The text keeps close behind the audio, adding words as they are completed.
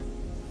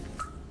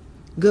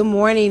Good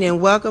morning and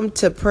welcome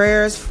to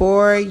Prayers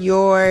for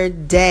Your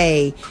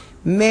Day.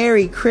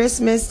 Merry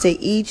Christmas to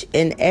each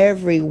and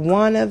every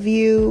one of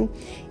you.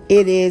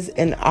 It is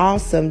an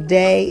awesome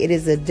day. It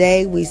is a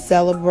day we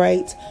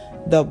celebrate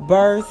the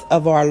birth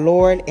of our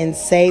Lord and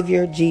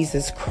Savior,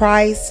 Jesus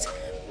Christ.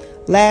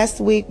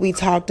 Last week we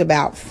talked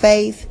about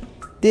faith.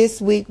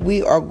 This week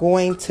we are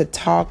going to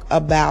talk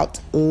about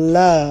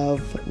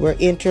love. We're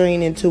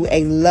entering into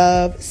a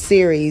love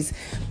series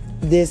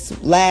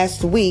this last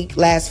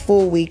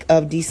full week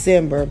of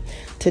December.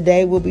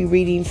 Today we'll be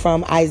reading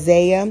from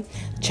Isaiah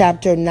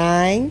chapter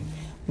 9,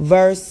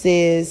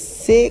 verses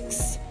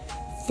 6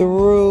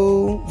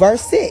 through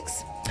verse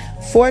 6.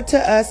 For to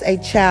us a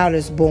child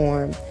is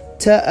born,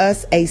 to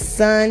us a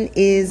son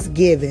is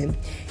given,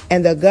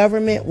 and the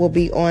government will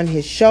be on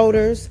his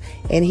shoulders,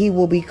 and he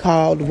will be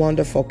called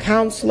Wonderful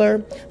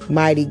Counselor,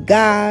 Mighty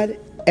God,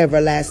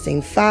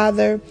 Everlasting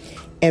Father,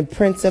 and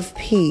Prince of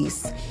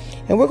Peace.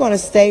 And we're going to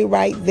stay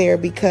right there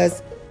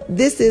because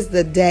this is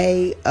the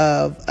day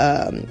of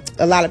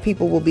a lot of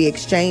people will be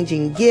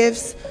exchanging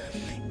gifts.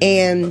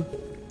 And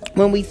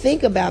when we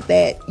think about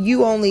that,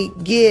 you only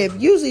give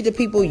usually to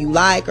people you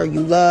like or you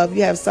love.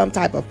 You have some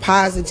type of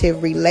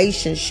positive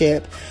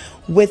relationship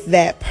with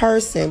that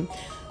person.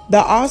 The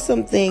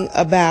awesome thing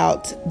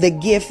about the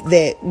gift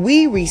that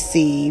we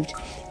received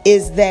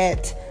is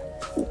that,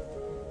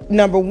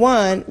 number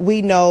one,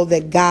 we know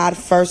that God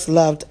first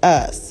loved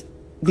us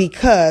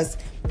because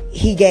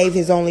he gave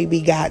his only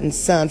begotten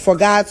son. For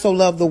God so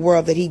loved the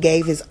world that he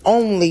gave his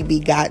only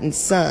begotten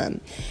son.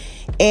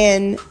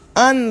 And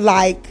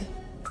unlike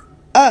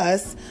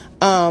us,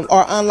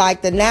 or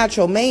unlike the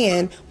natural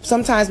man,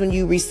 sometimes when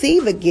you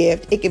receive a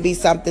gift, it could be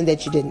something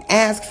that you didn't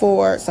ask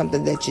for,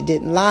 something that you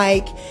didn't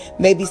like,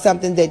 maybe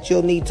something that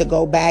you'll need to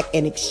go back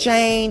and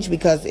exchange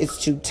because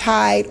it's too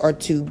tight or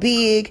too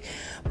big.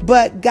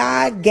 But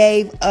God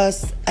gave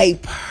us a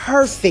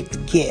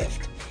perfect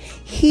gift.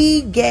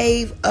 He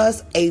gave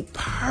us a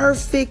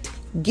perfect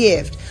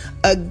gift,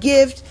 a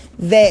gift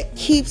that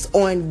keeps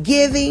on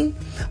giving,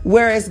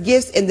 whereas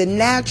gifts in the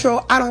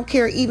natural, I don't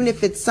care, even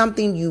if it's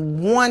something you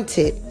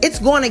wanted, it's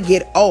going to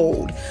get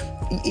old.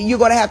 You're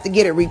going to have to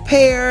get it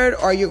repaired,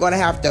 or you're going to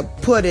have to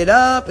put it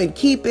up and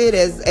keep it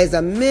as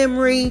a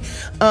memory.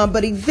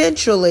 But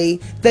eventually,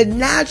 the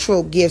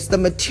natural gifts, the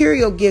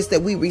material gifts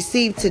that we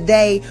receive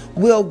today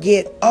will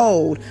get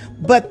old.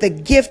 But the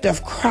gift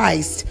of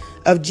Christ,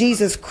 of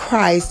Jesus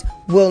Christ,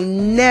 will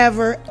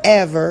never,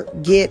 ever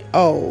get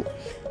old.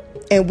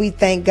 And we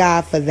thank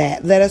God for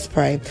that. Let us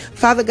pray.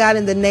 Father God,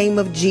 in the name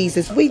of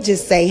Jesus, we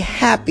just say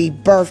happy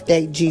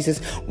birthday,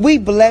 Jesus. We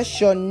bless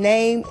your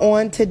name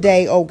on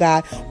today, oh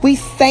God. We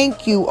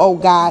thank you, oh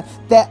God,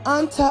 that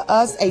unto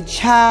us a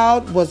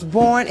child was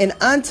born, and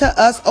unto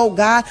us, oh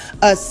God,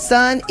 a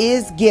son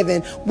is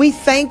given. We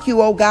thank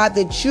you, oh God,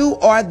 that you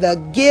are the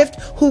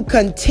gift who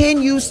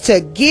continues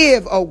to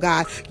give, oh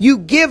God. You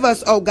give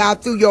us, oh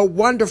God, through your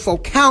wonderful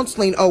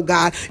counseling, oh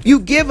God. You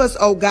give us,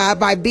 oh God,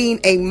 by being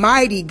a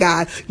mighty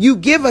God.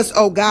 You give us,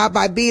 oh God,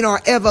 by being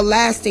our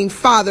everlasting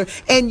Father.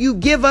 And you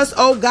give us,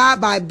 oh God,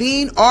 by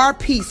being our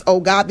peace, oh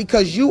God,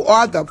 because you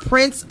are the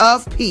Prince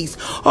of Peace.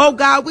 Oh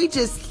God, we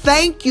just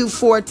thank you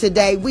for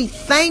today. We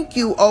thank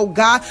you, oh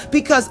God,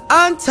 because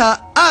unto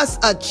us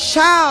a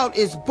child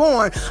is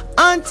born.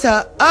 Unto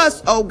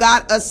us, oh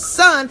God, a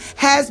son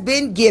has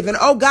been given.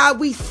 Oh God,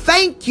 we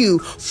thank you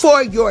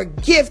for your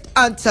gift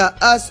unto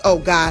us, oh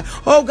God.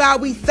 Oh God,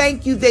 we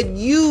thank you that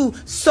you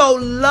so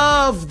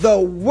love the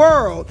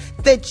world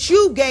that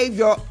you gave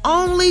your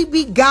only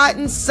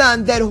begotten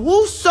son, that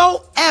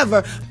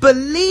whosoever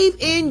believe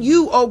in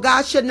you, oh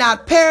God, should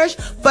not perish,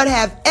 but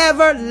have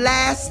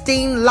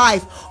everlasting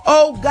life.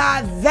 Oh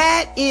God,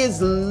 that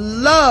is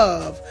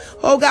love.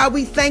 Oh God,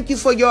 we thank you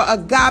for your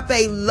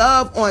agape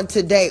love on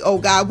today, oh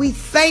God. We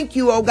thank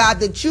you, oh God,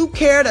 that you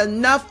cared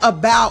enough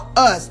about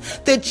us,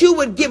 that you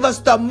would give us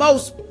the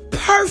most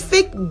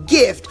perfect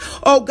gift,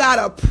 oh God,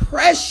 a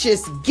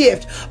precious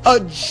gift, a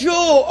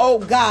jewel, oh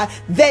God,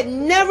 that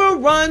never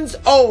runs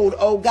old,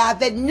 oh God,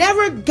 that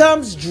never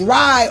comes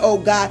dry, oh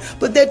God,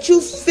 but that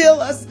you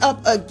fill us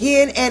up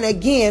again and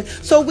again.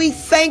 So we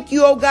thank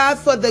you, oh God,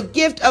 for the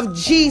gift of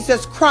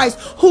Jesus Christ,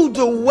 who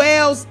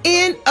dwells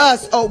in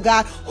us, oh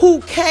God,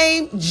 who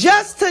came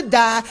just to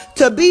die,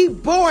 to be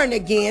born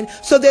again,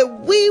 so that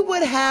we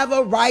would have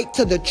a right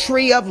to the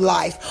tree of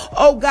life.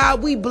 Oh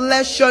God, we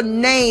bless your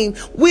name.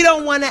 We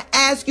don't want to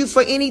ask you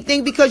for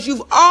anything because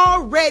you've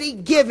already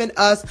given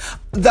us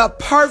the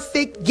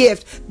perfect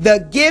gift,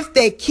 the gift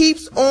that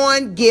keeps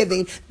on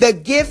giving, the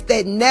gift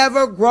that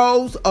never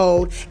grows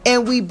old.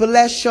 And we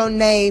bless your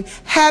name.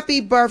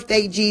 Happy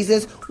birthday,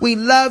 Jesus. We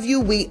love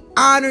you. We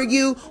honor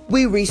you.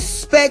 We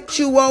respect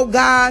you, oh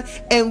God.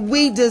 And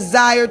we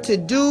desire to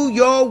do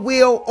your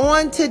will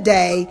on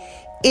today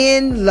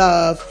in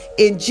love.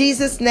 In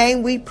Jesus'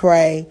 name we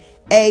pray.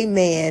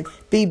 Amen.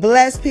 Be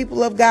blessed,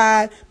 people of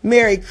God.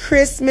 Merry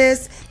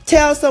Christmas.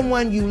 Tell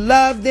someone you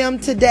love them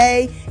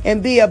today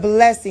and be a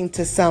blessing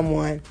to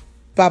someone.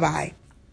 Bye-bye.